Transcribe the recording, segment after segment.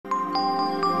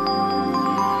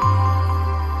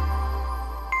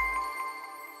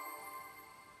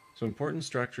So important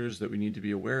structures that we need to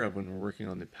be aware of when we're working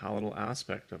on the palatal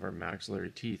aspect of our maxillary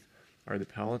teeth are the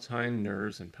palatine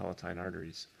nerves and palatine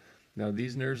arteries. Now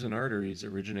these nerves and arteries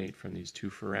originate from these two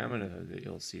foramina that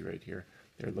you'll see right here.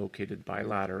 They're located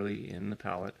bilaterally in the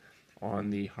palate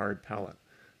on the hard palate.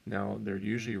 Now they're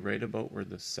usually right about where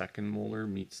the second molar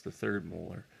meets the third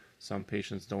molar. Some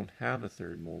patients don't have a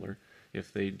third molar.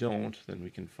 If they don't, then we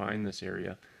can find this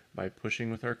area by pushing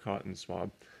with our cotton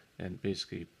swab and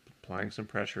basically applying some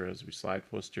pressure as we slide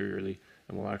posteriorly,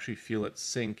 and we'll actually feel it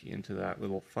sink into that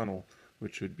little funnel,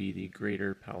 which would be the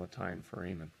greater palatine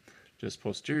foramen. Just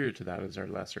posterior to that is our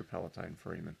lesser palatine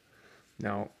foramen.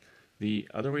 Now, the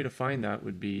other way to find that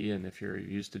would be, and if you're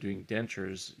used to doing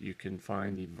dentures, you can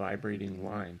find the vibrating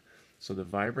line. So the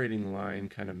vibrating line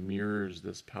kind of mirrors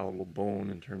this palatal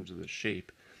bone in terms of the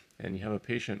shape, and you have a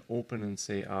patient open and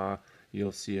say,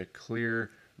 you'll see a clear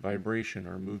vibration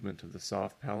or movement of the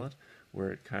soft palate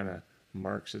where it kind of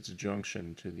marks its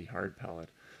junction to the hard palate.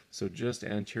 So just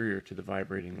anterior to the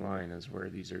vibrating line is where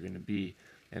these are going to be,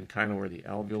 and kind of where the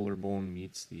alveolar bone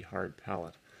meets the hard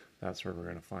palate. That's where we're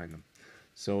going to find them.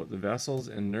 So the vessels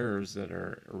and nerves that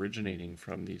are originating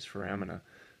from these foramina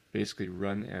basically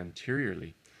run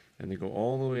anteriorly, and they go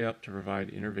all the way up to provide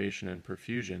innervation and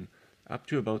perfusion up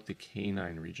to about the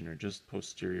canine region, or just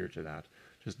posterior to that,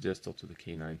 just distal to the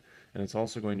canine. And it's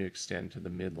also going to extend to the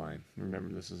midline.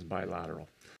 Remember, this is bilateral.